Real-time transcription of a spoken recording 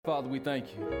Father, we thank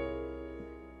you.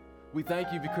 We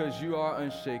thank you because you are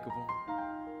unshakable.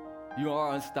 You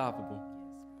are unstoppable.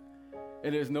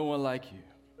 And there's no one like you.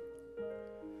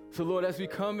 So, Lord, as we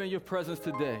come in your presence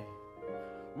today,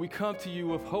 we come to you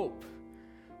with hope.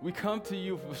 We come to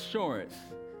you with assurance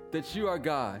that you are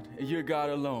God and you're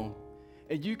God alone.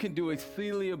 And you can do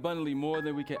exceedingly abundantly more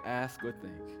than we can ask or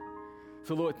think.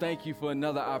 So, Lord, thank you for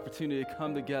another opportunity to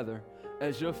come together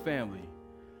as your family.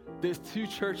 There's two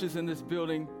churches in this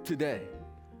building today,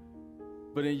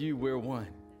 but in you, we're one.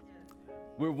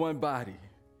 We're one body.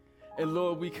 And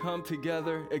Lord, we come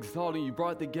together exalting you,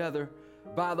 brought together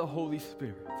by the Holy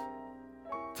Spirit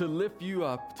to lift you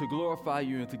up, to glorify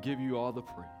you, and to give you all the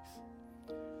praise.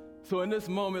 So in this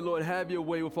moment, Lord, have your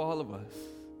way with all of us.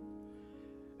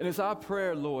 And it's our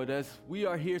prayer, Lord, as we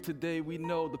are here today, we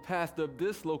know the pastor of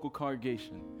this local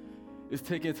congregation is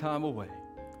taking time away.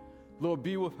 Lord,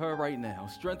 be with her right now.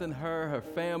 Strengthen her, her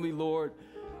family, Lord.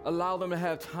 Allow them to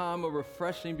have time of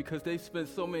refreshing because they spend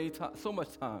so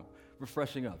much time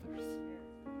refreshing others.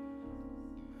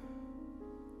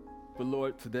 But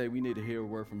Lord, today we need to hear a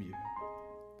word from you.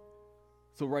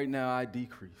 So right now I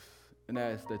decrease and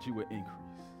ask that you would increase.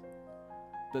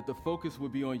 That the focus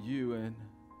would be on you and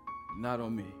not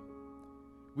on me.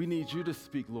 We need you to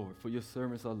speak, Lord, for your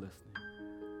servants are listening.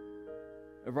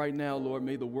 And right now, Lord,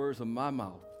 may the words of my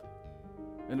mouth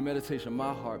and the meditation of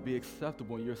my heart be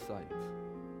acceptable in your sight.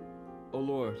 Oh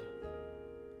Lord,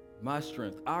 my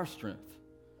strength, our strength,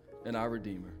 and our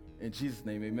Redeemer. In Jesus'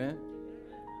 name, amen.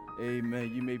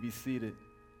 Amen. You may be seated.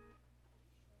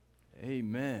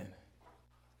 Amen.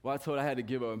 Well, I told I had to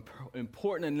give an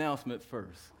important announcement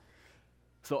first.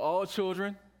 So all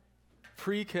children,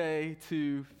 pre-K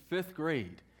to 5th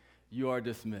grade, you are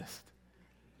dismissed.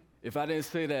 If I didn't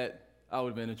say that, I would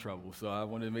have been in trouble. So I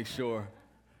wanted to make sure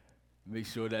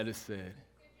that is said.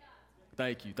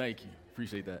 Thank you.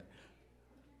 Appreciate that.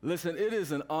 Listen, it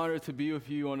is an honor to be with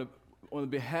you on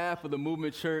behalf of the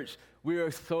Movement Church. We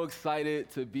are so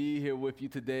excited to be here with you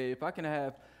today. If I can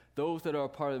have those that are a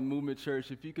part of the Movement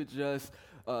Church, if you could just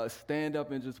stand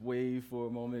up and just wave for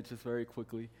a moment, just very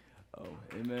quickly. Oh,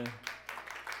 amen.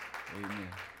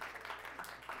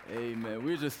 Amen.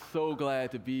 We're just so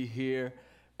glad to be here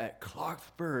at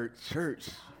Clarksburg Church.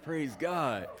 Praise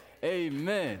God.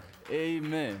 Amen.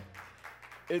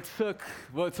 It took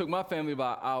my family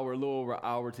about a little over an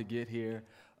hour to get here.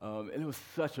 And it was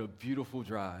such a beautiful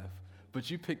drive. But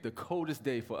you picked the coldest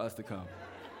day for us to come.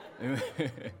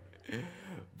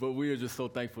 But we are just so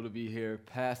thankful to be here.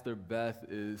 Pastor Beth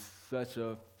is such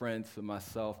a friend to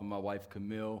myself and my wife,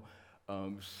 Camille.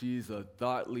 She's a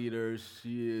thought leader.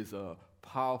 She is a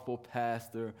powerful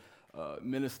pastor,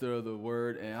 minister of the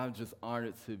word, and I'm just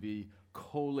honored to be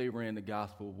co-laboring the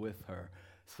gospel with her.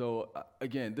 So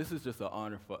again, this is just an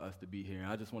honor for us to be here. And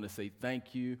I just want to say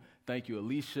thank you. Thank you,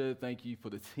 Alicia. Thank you for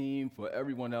the team, for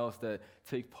everyone else that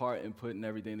take part in putting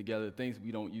everything together, things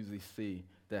we don't usually see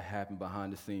that happen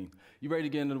behind the scenes. You ready to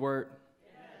get into the word?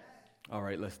 Yes. All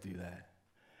right, let's do that.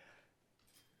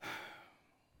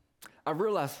 I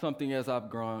realized something as I've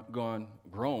grown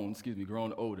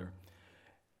older.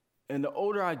 And the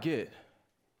older I get,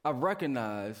 I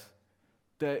recognize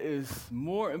that it's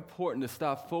more important to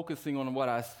stop focusing on what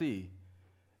I see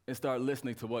and start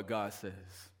listening to what God says.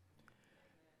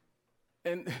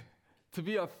 And to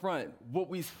be upfront, what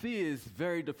we see is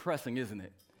very depressing, isn't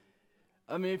it?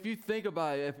 I mean, if you think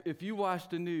about it, if you watch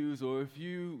the news or if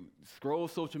you scroll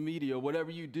social media or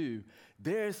whatever you do,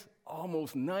 there's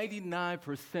almost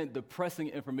 99% depressing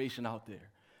information out there.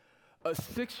 A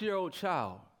 6-year-old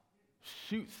child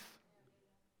shoots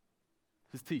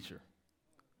his teacher.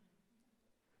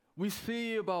 We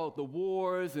see about the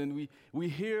wars and we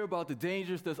hear about the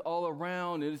dangers that's all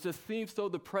around, and it just seems so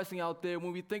depressing out there.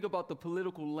 When we think about the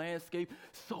political landscape,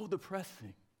 so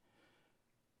depressing.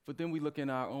 But then we look in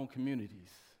our own communities.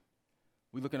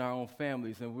 We look in our own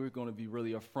families, and we're going to be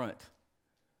really upfront.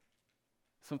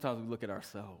 Sometimes we look at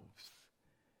ourselves,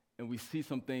 and we see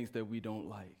some things that we don't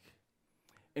like.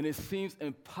 And it seems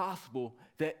impossible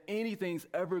that anything's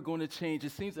ever going to change.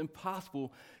 It seems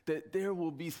impossible that there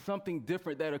will be something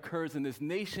different that occurs in this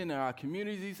nation, in our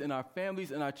communities, in our families,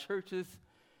 in our churches,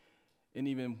 and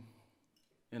even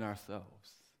in ourselves.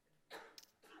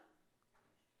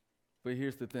 But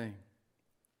here's the thing.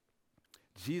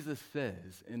 Jesus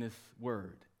says in his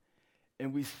word,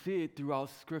 and we see it throughout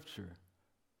Scripture,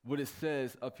 what it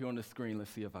says up here on the screen.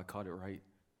 Let's see if I caught it right.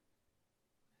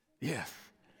 Yes.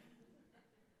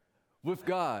 With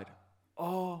God,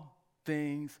 all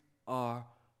things are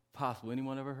possible.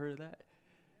 Anyone ever heard of that?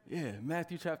 Yeah,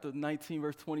 Matthew chapter 19,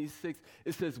 verse 26,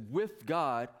 it says, with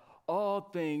God, all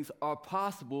things are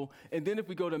possible. And then if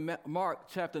we go to Mark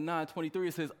chapter 9:23,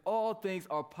 it says, all things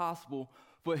are possible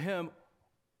for him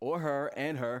or her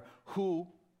and her who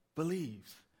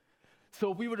believes.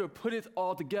 So if we were to put it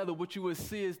all together, what you would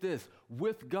see is this: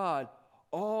 with God,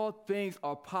 all things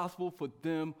are possible for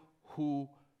them who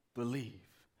believe.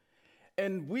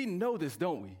 And we know this,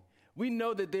 don't we? We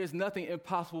know that there's nothing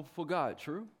impossible for God,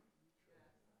 true?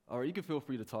 All right, you can feel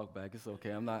free to talk back. It's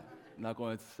okay. I'm not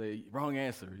going to say wrong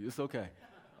answer. It's okay.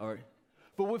 All right.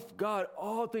 But with God,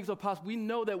 all things are possible. We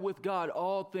know that with God,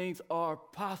 all things are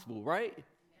possible, right? Yes.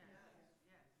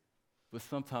 But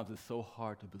sometimes it's so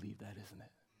hard to believe that, isn't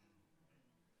it?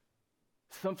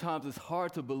 Sometimes it's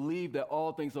hard to believe that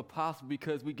all things are possible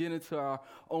because we get into our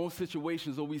own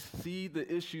situations, or we see the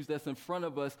issues that's in front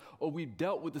of us, or we've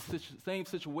dealt with the same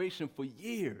situation for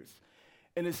years.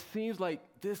 And it seems like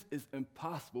this is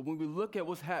impossible. When we look at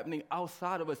what's happening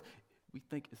outside of us, we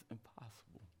think it's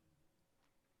impossible,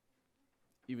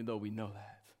 even though we know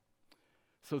that.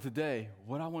 So today,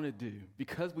 what I want to do,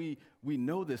 because we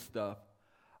know this stuff,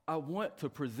 I want to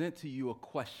present to you a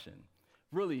question.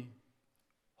 Really,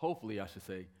 hopefully I should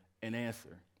say, an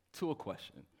answer to a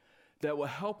question that will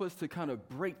help us to kind of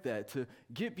break that, to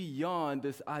get beyond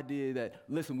this idea that,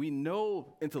 listen, we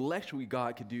know intellectually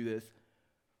God could do this,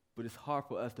 but it's hard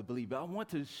for us to believe. But I want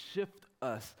to shift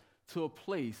us to a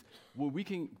place where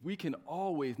we can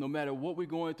always, no matter what we're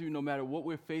going through, no matter what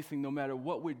we're facing, no matter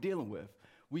what we're dealing with,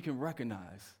 we can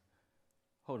recognize,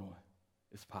 hold on,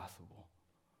 it's possible.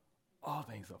 All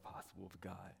things are possible with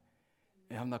God.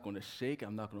 And I'm not going to shake,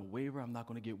 I'm not going to waver, I'm not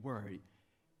going to get worried,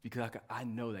 because I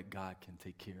know that God can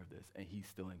take care of this, and he's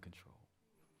still in control.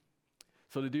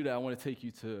 So to do that, I want to take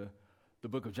you to the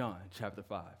book of John, chapter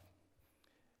 5.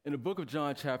 In the book of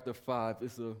John, chapter 5,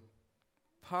 it's a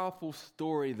powerful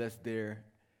story that's there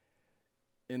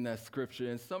in that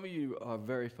scripture, and some of you are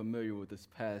very familiar with this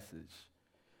passage.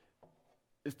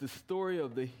 It's the story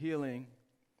of the healing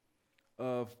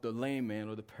of the lame man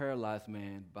or the paralyzed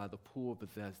man by the pool of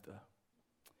Bethesda.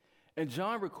 And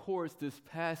John records this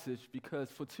passage because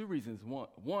for two reasons.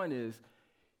 One is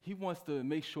he wants to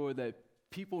make sure that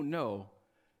people know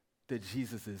that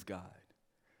Jesus is God.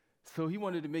 So he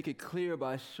wanted to make it clear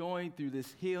by showing through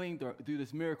this healing, through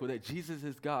this miracle, that Jesus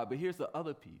is God. But here's the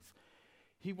other piece.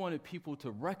 He wanted people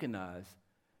to recognize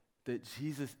that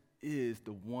Jesus is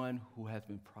the one who has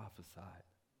been prophesied.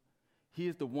 He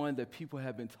is the one that people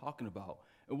have been talking about.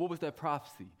 And what was that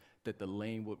prophecy? That the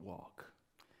lame would walk.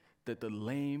 That the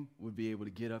lame would be able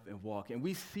to get up and walk. And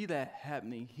we see that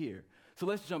happening here. So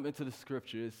let's jump into the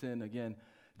scripture. It's in, again,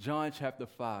 John chapter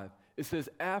 5. It says,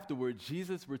 afterward,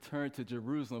 Jesus returned to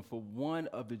Jerusalem for one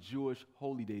of the Jewish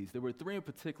holy days. There were three in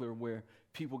particular where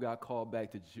people got called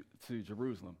back to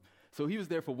Jerusalem. So he was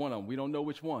there for one of them. We don't know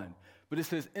which one. But it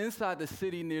says, inside the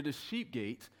city near the sheep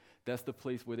gate, that's the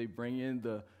place where they bring in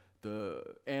the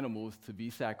animals to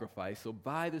be sacrificed. So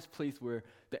by this place where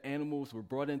the animals were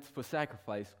brought in for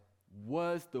sacrifice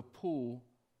was the pool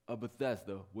of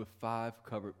Bethesda with 5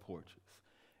 covered porches.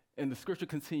 And the scripture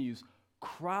continues,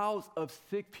 crowds of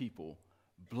sick people,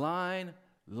 blind,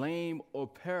 lame, or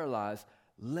paralyzed,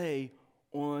 lay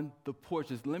on the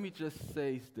porches. Let me just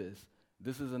say this.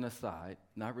 This is an aside,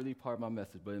 not really part of my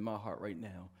message, but in my heart right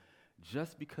now.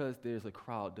 Just because there's a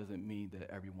crowd doesn't mean that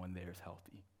everyone there is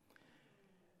healthy.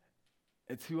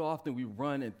 And too often we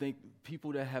run and think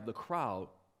people that have the crowd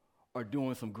are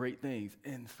doing some great things.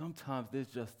 And sometimes there's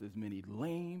just as many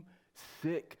lame,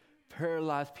 sick,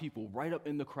 paralyzed people right up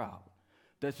in the crowd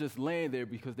that's just laying there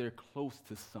because they're close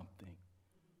to something.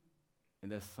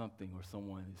 And that something or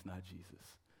someone is not Jesus.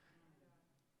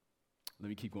 Let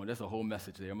me keep going. That's a whole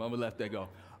message there. I'm going to let that go.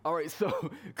 All right,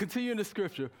 so continuing the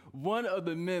scripture, one of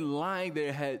the men lying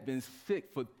there had been sick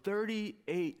for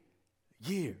 38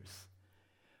 years.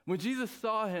 When Jesus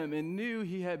saw him and knew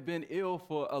he had been ill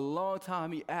for a long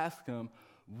time, he asked him,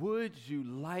 would you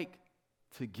like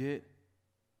to get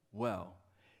well?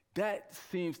 That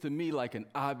seems to me like an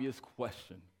obvious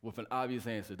question with an obvious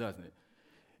answer, doesn't it?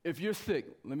 If you're sick,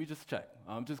 let me just check.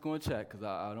 I'm just going to check because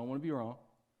I don't want to be wrong.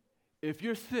 If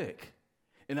you're sick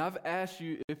and I've asked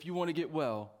you if you want to get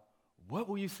well, what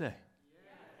will you say? Yes.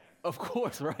 Of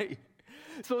course, right?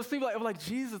 So it seemed like, I'm like,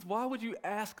 Jesus, why would you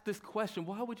ask this question?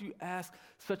 Why would you ask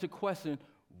such a question?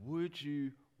 Would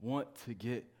you want to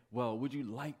get well? Would you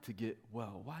like to get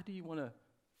well? Why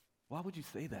would you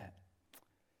say that?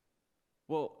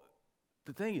 Well,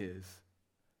 the thing is,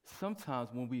 sometimes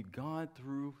when we've gone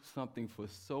through something for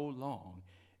so long,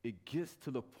 it gets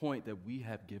to the point that we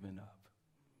have given up.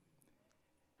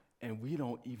 And we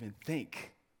don't even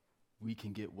think we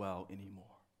can get well anymore.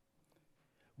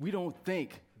 We don't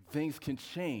think things can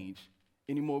change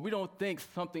anymore. We don't think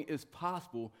something is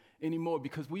possible anymore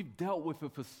because we've dealt with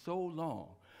it for so long.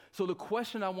 So the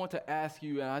question I want to ask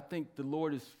you, and I think the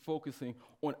Lord is focusing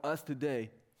on us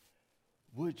today,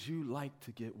 would you like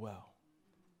to get well?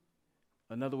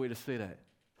 Another way to say that,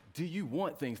 do you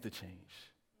want things to change?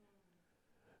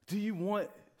 Do you want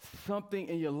something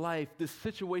in your life, this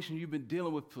situation you've been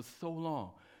dealing with for so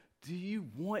long, do you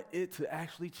want it to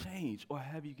actually change, or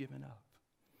have you given up?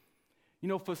 You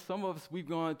know, for some of us, we've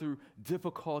gone through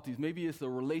difficulties. Maybe it's a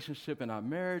relationship in our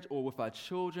marriage or with our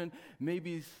children.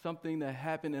 Maybe it's something that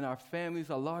happened in our families,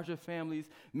 our larger families.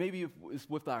 Maybe it's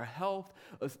with our health,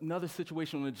 another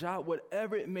situation on the job,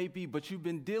 whatever it may be, but you've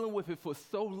been dealing with it for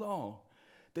so long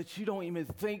that you don't even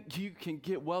think you can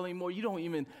get well anymore. You don't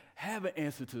even have an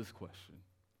answer to this question.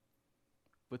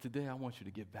 But today, I want you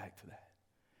to get back to that.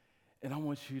 And I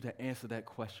want you to answer that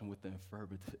question with the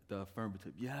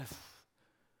affirmative. Yes,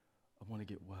 I want to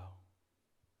get well.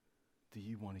 Do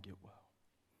you want to get well?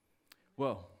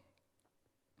 Well,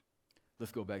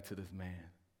 let's go back to this man.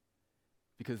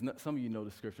 Because some of you know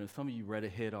the scripture, and some of you read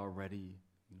ahead already,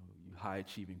 you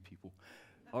high-achieving people,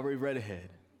 already read ahead.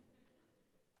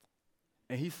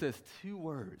 And he says 2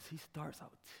 words. He starts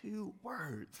out 2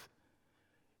 words.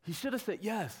 He should have said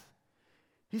yes.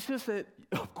 He should have said,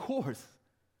 of course.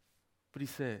 But he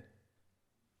said,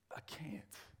 I can't.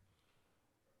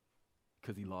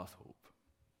 Because he lost hope.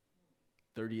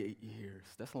 38 years.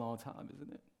 That's a long time,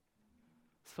 isn't it?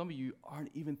 Some of you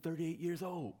aren't even 38 years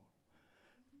old.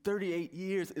 38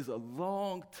 years is a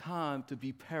long time to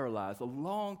be paralyzed, a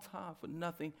long time for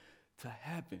nothing to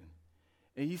happen.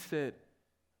 And he said,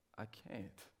 I can't.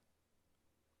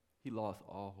 He lost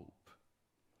all hope.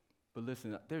 But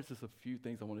listen, there's just a few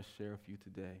things I want to share with you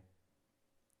today.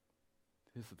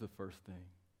 This is the first thing.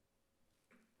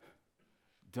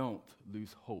 Don't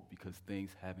lose hope because things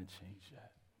haven't changed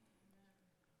yet.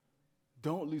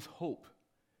 Don't lose hope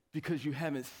because you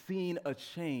haven't seen a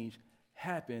change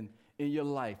happen in your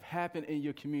life, happen in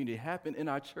your community, happen in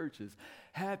our churches,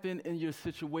 happen in your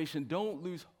situation. Don't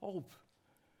lose hope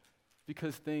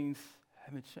because things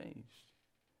haven't changed.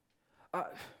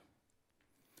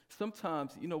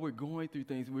 Sometimes, we're going through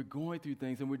things, and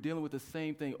we're dealing with the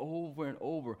same thing over and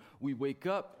over. We wake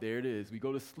up, there it is. We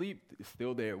go to sleep, it's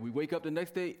still there. We wake up the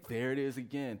next day, there it is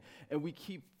again. And we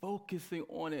keep focusing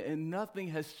on it, and nothing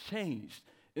has changed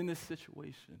in this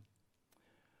situation.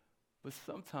 But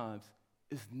sometimes,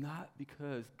 it's not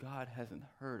because God hasn't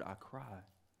heard our cry.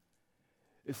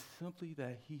 It's simply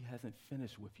that he hasn't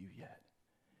finished with you yet.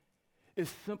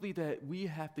 It's simply that we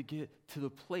have to get to the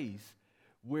place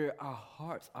where our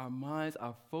hearts, our minds,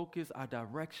 our focus, our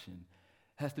direction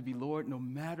has to be, Lord, no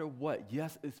matter what.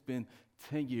 Yes, it's been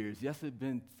 10 years. Yes, it's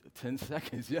been 10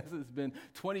 seconds. Yes, it's been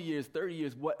 20 years, 30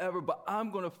 years, whatever. But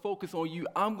I'm going to focus on you.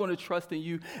 I'm going to trust in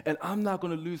you. And I'm not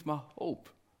going to lose my hope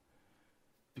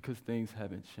because things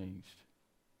haven't changed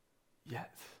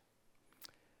yet.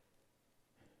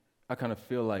 I kind of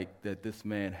feel like that this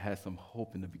man had some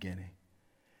hope in the beginning.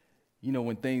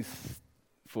 When things,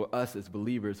 for us as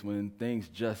believers, when things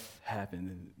just happen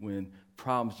and when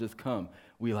problems just come,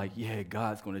 we like, yeah,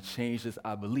 God's going to change this.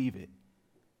 I believe it.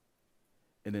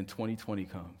 And then 2020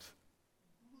 comes.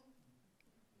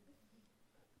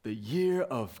 The year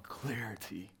of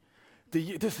clarity.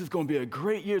 This is going to be a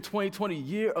great year, 2020,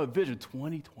 year of vision.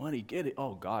 2020, get it?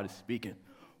 Oh, God is speaking.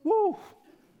 Woo!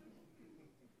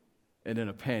 And then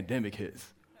a pandemic hits.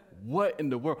 What in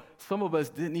the world? Some of us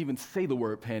didn't even say the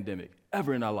word pandemic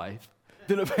ever in our life.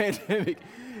 Then a pandemic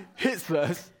hits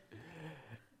us,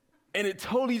 and it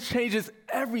totally changes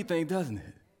everything, doesn't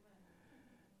it?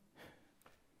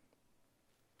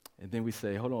 And then we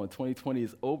say, hold on, 2020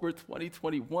 is over,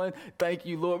 2021, thank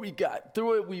you, Lord, we got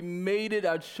through it, we made it,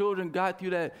 our children got through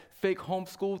that fake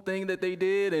homeschool thing that they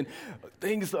did, and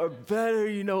things are better,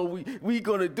 we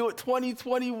gonna do it.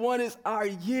 2021 is our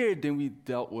year. Then we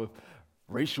dealt with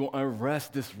racial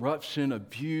unrest, disruption,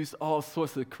 abuse, all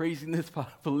sorts of craziness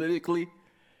politically.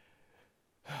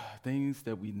 Things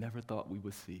that we never thought we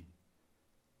would see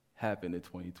happen in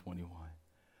 2021.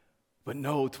 But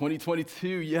no, 2022,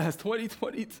 yes,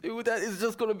 2022, that is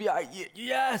just going to be our year,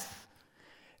 yes.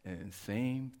 And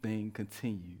same thing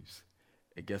continues.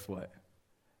 And guess what?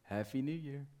 Happy New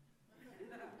Year.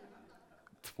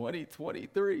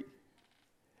 2023.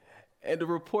 And the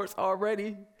reports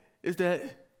already is that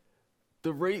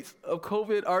the rates of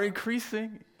COVID are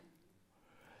increasing,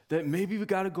 that maybe we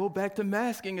got to go back to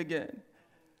masking again.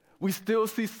 We still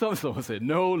see someone said,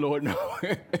 no, Lord, no.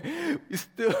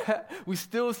 we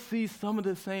still see some of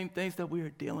the same things that we are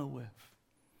dealing with.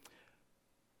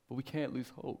 But we can't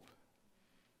lose hope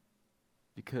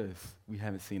because we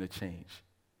haven't seen a change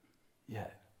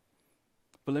yet.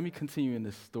 But let me continue in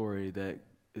this story that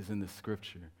is in the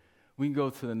scripture. We can go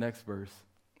to the next verse.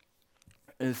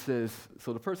 It says,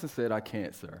 so the person said, I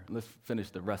can't, sir. Let's finish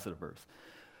the rest of the verse.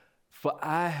 For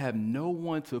I have no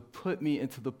one to put me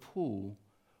into the pool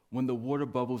when the water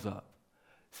bubbles up.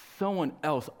 Someone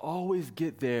else always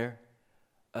get there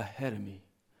ahead of me.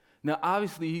 Now,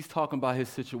 obviously, he's talking about his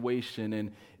situation,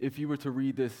 and if you were to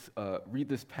read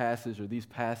this passage or these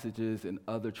passages in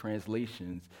other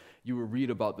translations, you would read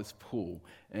about this pool,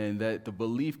 and that the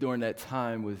belief during that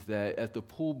time was that as the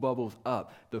pool bubbles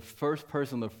up, the first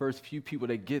few people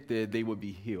that get there, they would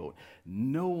be healed.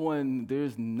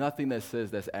 There's nothing that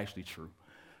says that's actually true,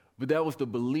 but that was the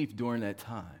belief during that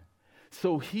time.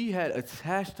 So he had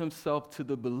attached himself to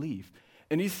the belief,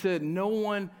 and he said, no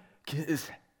one is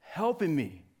helping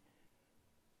me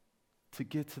to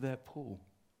get to that pool.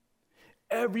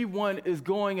 Everyone is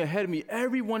going ahead of me.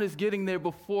 Everyone is getting there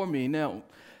before me. Now,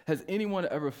 has anyone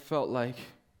ever felt like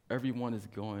everyone is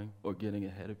going or getting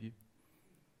ahead of you?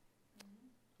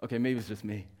 Okay, maybe it's just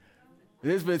me.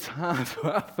 There's been times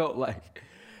where I felt like,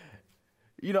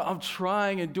 I'm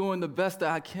trying and doing the best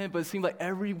that I can, but it seems like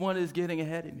everyone is getting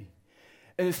ahead of me.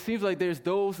 And it seems like there's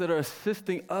those that are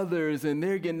assisting others and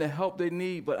they're getting the help they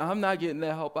need, but I'm not getting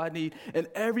the help I need. And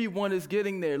everyone is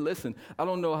getting there. Listen, I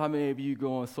don't know how many of you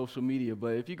go on social media,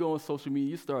 but if you go on social media,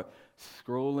 you start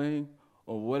scrolling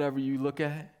or whatever you look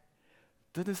at,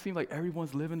 doesn't it seem like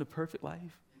everyone's living the perfect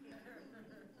life?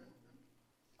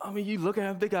 I mean, you look at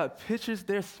them, they got pictures,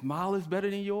 their smile is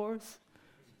better than yours.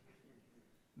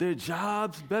 Their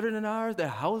jobs better than ours, their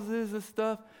houses and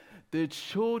stuff. Their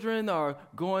children are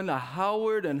going to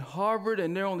Howard and Harvard,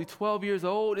 and they're only 12 years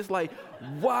old. It's like,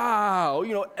 wow,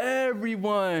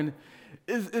 everyone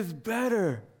is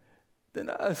better than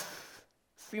us.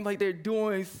 Seems like they're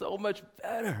doing so much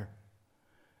better.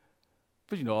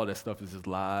 But all that stuff is just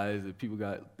lies, and people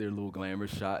got their little glamour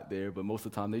shot there, but most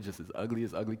of the time they just as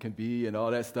ugly can be and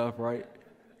all that stuff, right?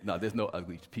 No, there's no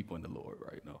ugly people in the Lord,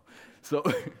 right? No. So,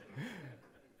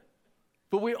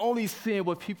 but we're only seeing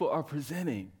what people are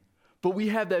presenting. But we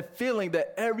have that feeling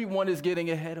that everyone is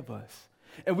getting ahead of us.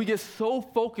 And we get so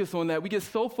focused on that. We get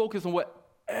so focused on what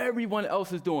everyone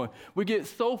else is doing. We get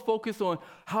so focused on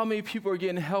how many people are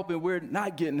getting help and we're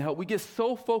not getting help. We get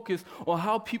so focused on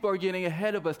how people are getting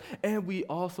ahead of us. And we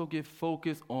also get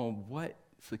focused on what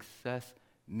success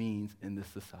means in this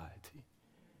society.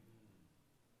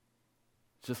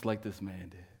 Just like this man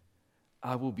did.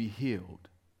 I will be healed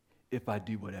if I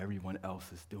do what everyone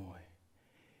else is doing.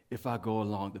 If I go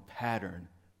along the pattern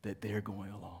that they're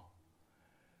going along.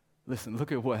 Listen,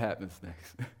 look at what happens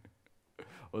next.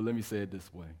 Or let me say it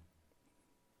this way.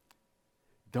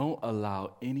 Don't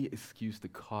allow any excuse to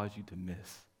cause you to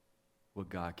miss what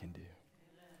God can do.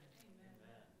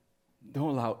 Amen.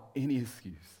 Don't allow any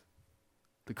excuse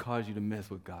to cause you to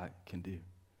miss what God can do.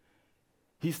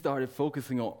 He started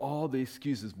focusing on all the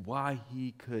excuses why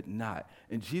he could not.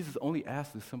 And Jesus only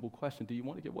asked a simple question, do you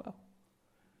want to get well?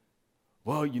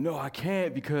 Well, I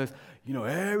can't because,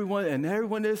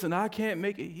 everyone this and I can't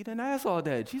make it. He didn't ask all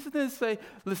that. Jesus didn't say,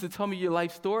 listen, tell me your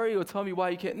life story or tell me why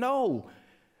you can't. No.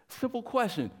 Simple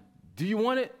question. Do you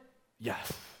want it?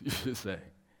 Yes, you should say.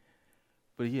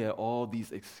 But he had all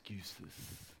these excuses.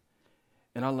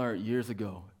 And I learned years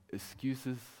ago,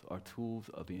 excuses are tools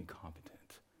of the incompetent,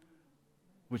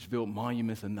 which build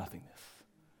monuments of nothingness.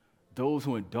 Those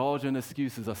who indulge in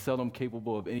excuses are seldom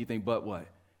capable of anything but what?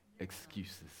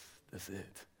 Excuses. That's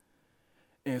it.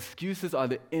 And excuses are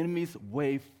the enemy's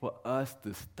way for us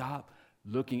to stop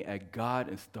looking at God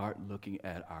and start looking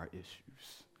at our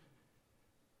issues.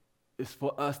 It's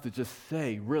for us to just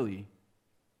say, really,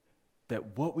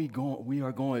 that what we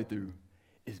are going through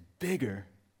is bigger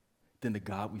than the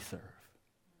God we serve.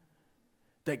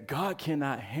 That God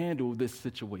cannot handle this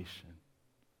situation.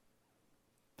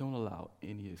 Don't allow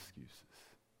any excuses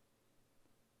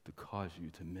to cause you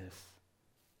to miss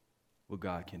what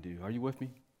God can do. Are you with me?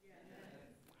 Yes.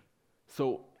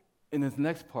 So in this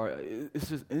next part, it's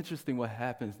just interesting what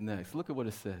happens next. Look at what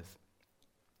it says.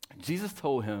 Jesus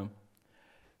told him,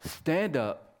 stand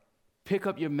up, pick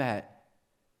up your mat,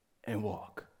 and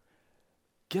walk.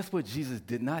 Guess what Jesus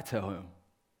did not tell him?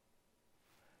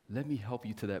 Let me help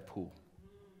you to that pool.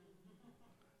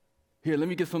 Here, let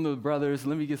me get some of the brothers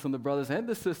and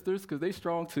the sisters, because they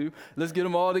strong too. Let's get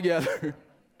them all together.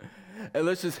 And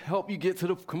let's just help you get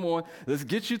let's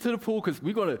get you to the pool, because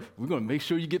we're gonna make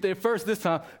sure you get there first this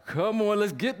time. Come on,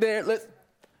 let's get there.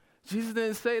 Jesus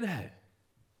didn't say that.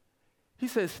 He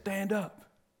said, stand up,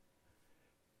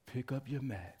 pick up your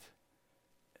mat,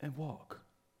 and walk.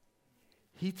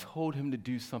 He told him to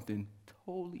do something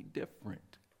totally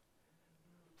different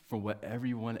from what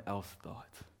everyone else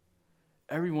thought.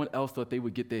 everyone else thought they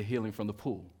would get their healing from the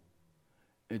pool.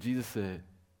 And Jesus said,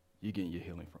 you're getting your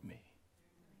healing from me.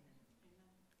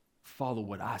 Follow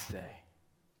what I say,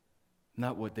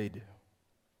 not what they do.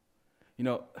 You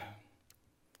know,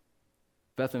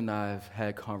 Beth and I have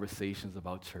had conversations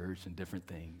about church and different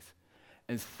things.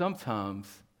 And sometimes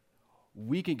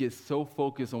we can get so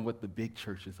focused on what the big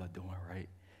churches are doing, right?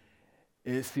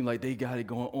 It seems like they got it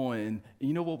going on. And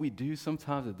you know what we do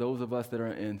sometimes is those of us that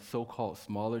are in so-called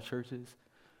smaller churches,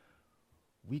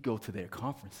 we go to their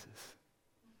conferences.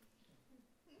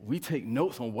 We take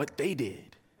notes on what they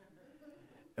did.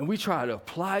 And we try to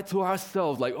apply it to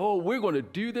ourselves, like, oh, we're going to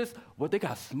do this. Well, they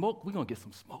got smoke. We're going to get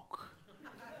some smoke.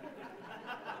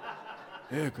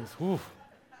 Yeah, because,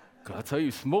 I tell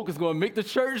you, smoke is going to make the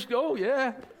church go,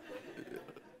 yeah.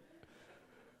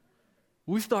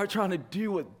 We start trying to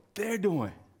do what they're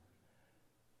doing.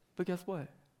 But guess what?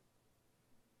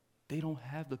 They don't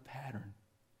have the pattern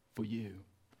for you.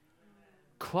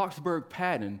 Clarksburg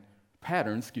pattern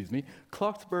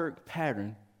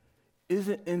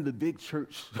isn't in the big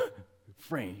church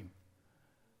frame.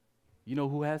 You know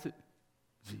who has it?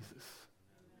 Jesus.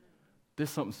 There's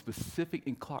something specific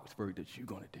in Clarksburg that you're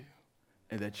going to do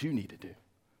and that you need to do.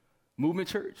 Movement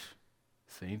Church,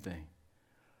 same thing.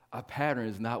 Our pattern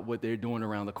is not what they're doing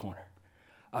around the corner.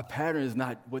 Our pattern is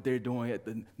not what they're doing at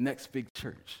the next big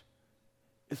church.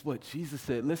 It's what Jesus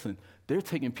said. Listen, they're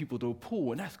taking people to a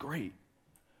pool, and that's great.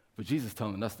 But Jesus is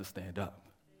telling us to stand up.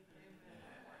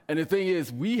 And the thing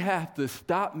is, we have to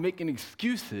stop making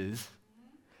excuses,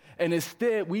 and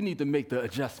instead, we need to make the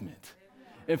adjustment.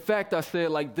 In fact, I say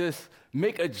it like this: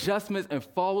 make adjustments and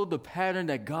follow the pattern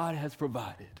that God has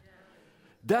provided.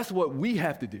 That's what we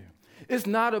have to do. It's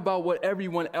not about what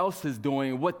everyone else is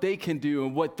doing, what they can do,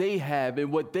 and what they have,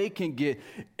 and what they can get.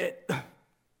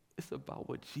 It's about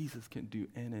what Jesus can do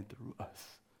in and through us.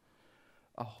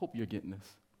 I hope you're getting this.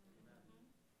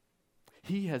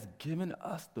 He has given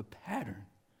us the pattern,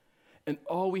 and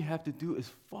all we have to do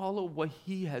is follow what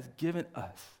he has given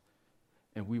us,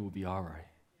 and we will be all right.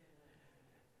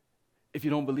 If you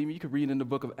don't believe me, you can read in the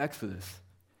book of Exodus.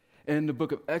 And in the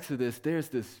book of Exodus, there's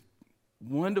this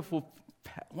wonderful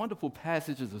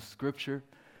passages of scripture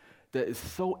that is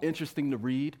so interesting to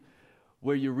read,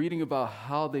 where you're reading about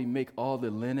how they make all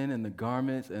the linen and the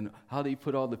garments and how they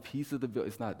put all the pieces of the building.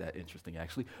 It's not that interesting,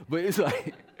 actually, but it's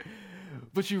like,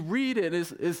 but you read it,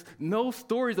 it's no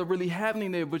stories are really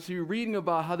happening there, but you're reading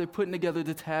about how they're putting together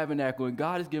the tabernacle, and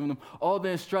God has given them all the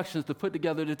instructions to put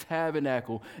together the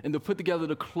tabernacle and to put together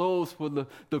the clothes for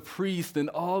the priest and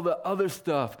all the other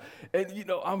stuff. And, you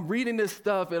know, I'm reading this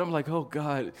stuff, and I'm like, oh,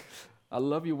 God, I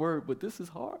love your word, but this is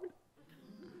hard.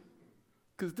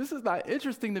 Because this is not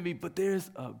interesting to me, but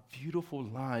there's a beautiful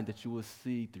line that you will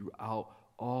see throughout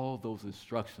all those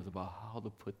instructions about how to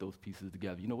put those pieces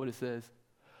together. You know what it says?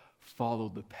 Follow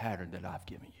the pattern that I've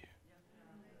given you.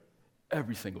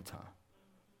 Every single time.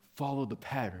 Follow the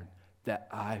pattern that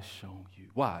I've shown you.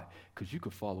 Why? Because you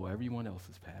could follow everyone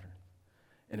else's pattern.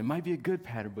 And it might be a good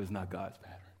pattern, but it's not God's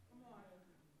pattern.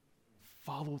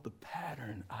 Follow the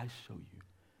pattern I show you.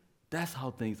 That's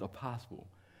how things are possible.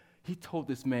 He told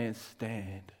this man,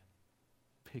 stand,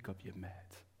 pick up your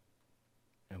mat,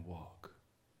 and walk.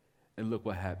 And look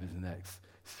what happens next.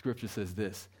 Scripture says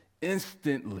this: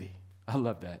 instantly, I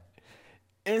love that.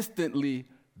 Instantly,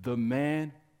 the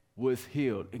man was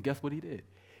healed. And guess what he did?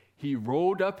 He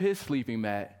rolled up his sleeping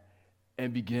mat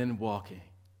and began walking.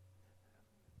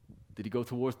 Did he go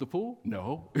towards the pool?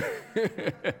 No.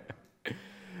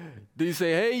 Did he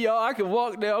say, hey, y'all, I can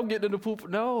walk now, I'm getting in the pool?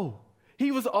 No. He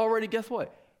was already, guess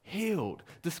what? Healed.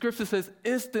 The scripture says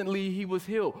instantly he was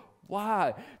healed.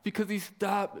 Why? Because he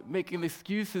stopped making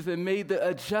excuses and made the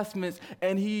adjustments,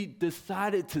 and he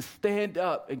decided to stand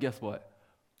up and guess what?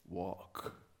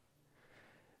 Walk.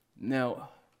 Now,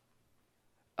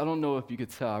 I don't know if you could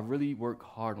tell, I really work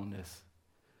hard on this.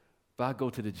 But I go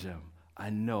to the gym. I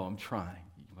know I'm trying.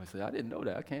 You might say, I didn't know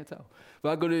that. I can't tell. But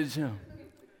I go to the gym.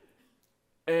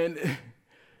 And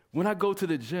when I go to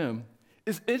the gym,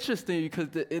 it's interesting because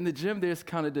in the gym there's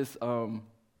kind of this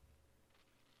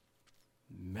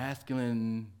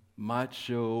masculine,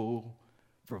 macho,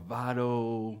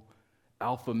 bravado,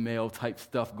 alpha male type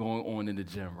stuff going on in the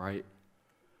gym, right?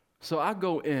 So I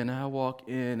go in, I walk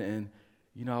in, and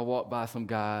you know, I walk by some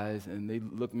guys, and they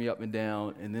look me up and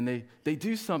down, and then they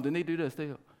do something. They do this. They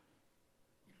go.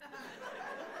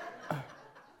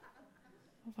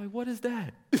 I'm like, what is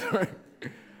that?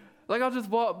 Like, I'll just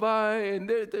walk by, and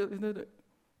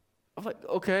I'm like,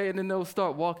 okay, and then they'll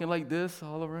start walking like this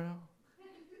all around.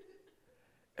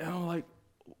 And I'm like,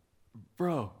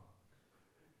 bro,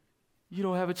 you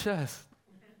don't have a chest.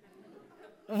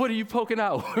 what are you poking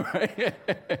out, right?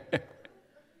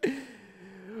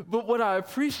 But what I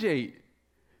appreciate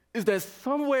is that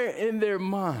somewhere in their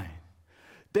mind,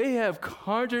 they have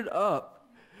conjured up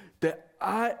that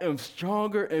I am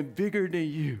stronger and bigger than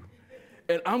you.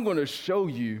 And I'm going to show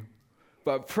you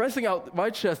by pressing out my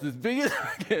chest as big as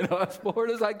I can, as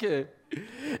forward as I can.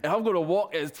 And I'm going to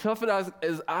walk as tough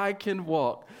as I can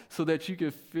walk so that you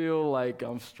can feel like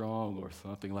I'm strong or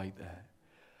something like that.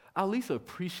 I at least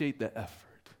appreciate the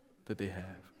effort that they have.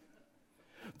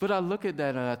 But I look at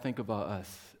that and I think about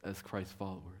us as Christ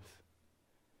followers.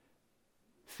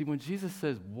 See, when Jesus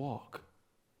says walk,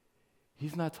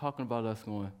 he's not talking about us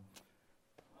going,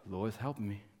 Lord's helping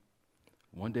me.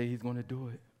 One day he's going to do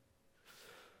it.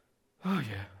 Oh,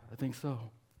 yeah, I think so.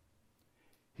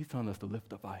 He's telling us to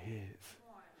lift up our heads.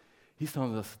 He's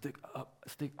telling us to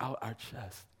stick out our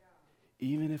chest,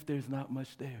 even if there's not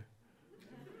much there.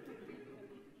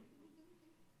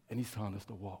 And he's telling us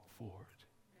to walk forward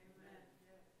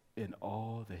in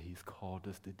all that he's called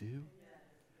us to do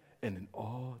and in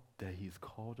all that he's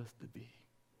called us to be.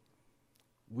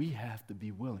 We have to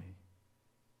be willing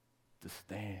to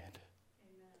stand,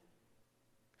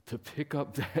 to pick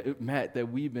up that mat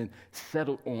that we've been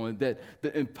settled on, that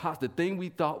the thing we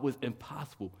thought was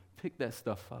impossible, pick that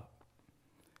stuff up.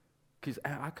 Because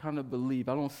I kind of believe,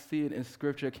 I don't see it in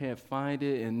Scripture, I can't find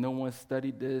it, and no one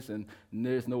studied this, and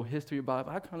there's no history about it,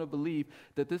 but I kind of believe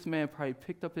that this man probably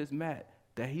picked up his mat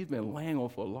that he's been laying on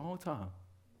for a long time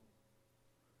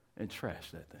and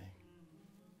trashed that thing.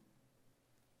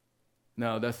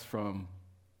 Now, that's from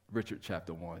Richard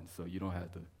chapter 1, so you don't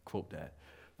have to quote that.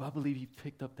 But I believe he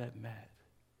picked up that mat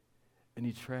and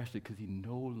he trashed it because he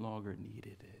no longer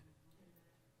needed it.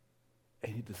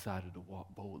 And he decided to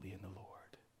walk boldly in the Lord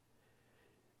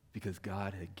because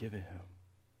God had given him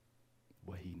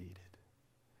what he needed.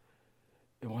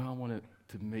 And what I wanted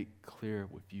to make clear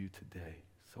with you today,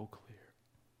 so clear,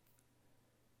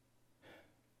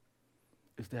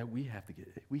 is that we have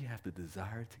to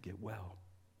desire to get well.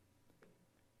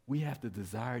 We have to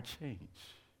desire change.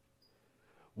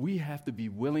 We have to be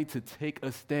willing to take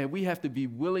a stand. We have to be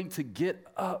willing to get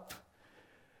up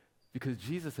because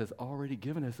Jesus has already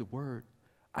given us a word.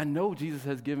 I know Jesus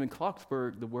has given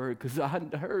Clarksburg the word because I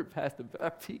heard Pastor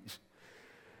Beth teach.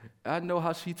 I know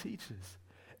how she teaches.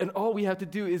 And all we have to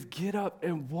do is get up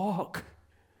and walk.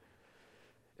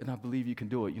 And I believe you can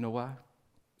do it. You know why?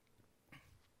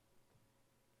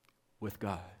 With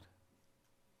God,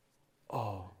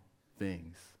 all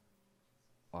things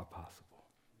are possible.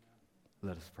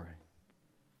 Let us pray.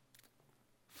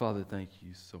 Father, thank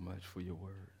you so much for your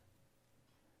word.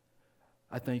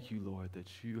 I thank you, Lord, that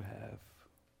you have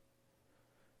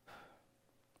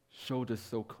showed us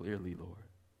so clearly, Lord,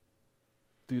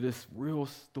 through this real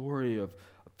story of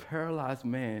a paralyzed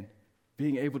man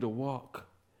being able to walk,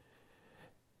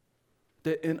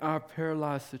 that in our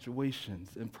paralyzed situations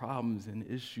and problems and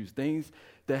issues, things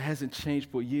that hasn't changed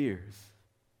for years,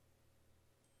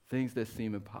 things that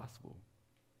seem impossible,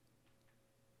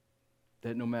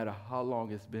 that no matter how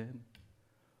long it's been,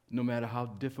 no matter how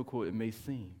difficult it may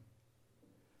seem,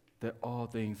 that all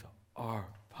things are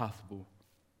possible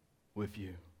with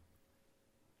you.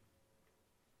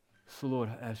 So Lord,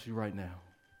 I ask you right now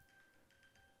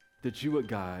that you would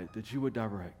guide, that you would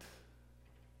direct,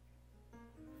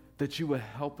 that you would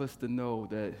help us to know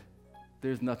that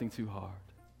there's nothing too hard.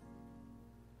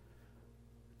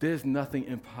 There's nothing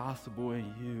impossible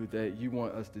in you that you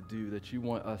want us to do, that you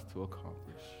want us to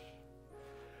accomplish.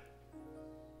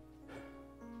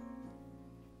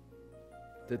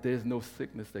 That there's no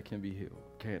sickness that can't be healed.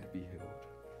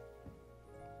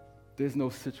 There's no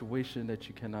situation that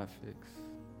you cannot fix.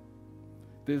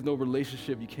 There's no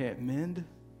relationship you can't mend.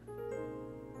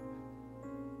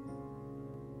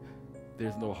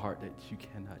 There's no heart that you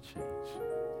cannot change.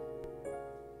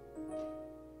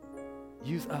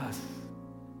 Use us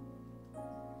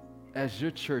as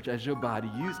your church, as your body.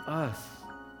 Use us.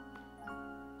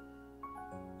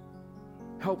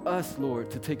 Help us, Lord,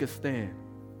 to take a stand.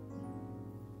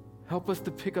 Help us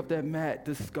to pick up that mat,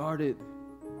 discard it,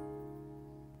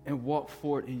 and walk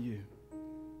forward in you.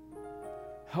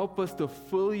 Help us to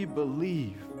fully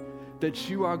believe that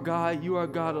you are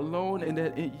God alone, and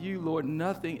that in you, Lord,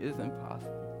 nothing is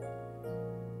impossible.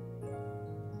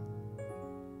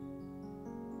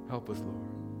 Help us,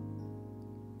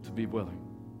 Lord, to be willing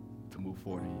to move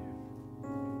forward in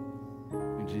you.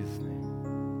 In Jesus' name.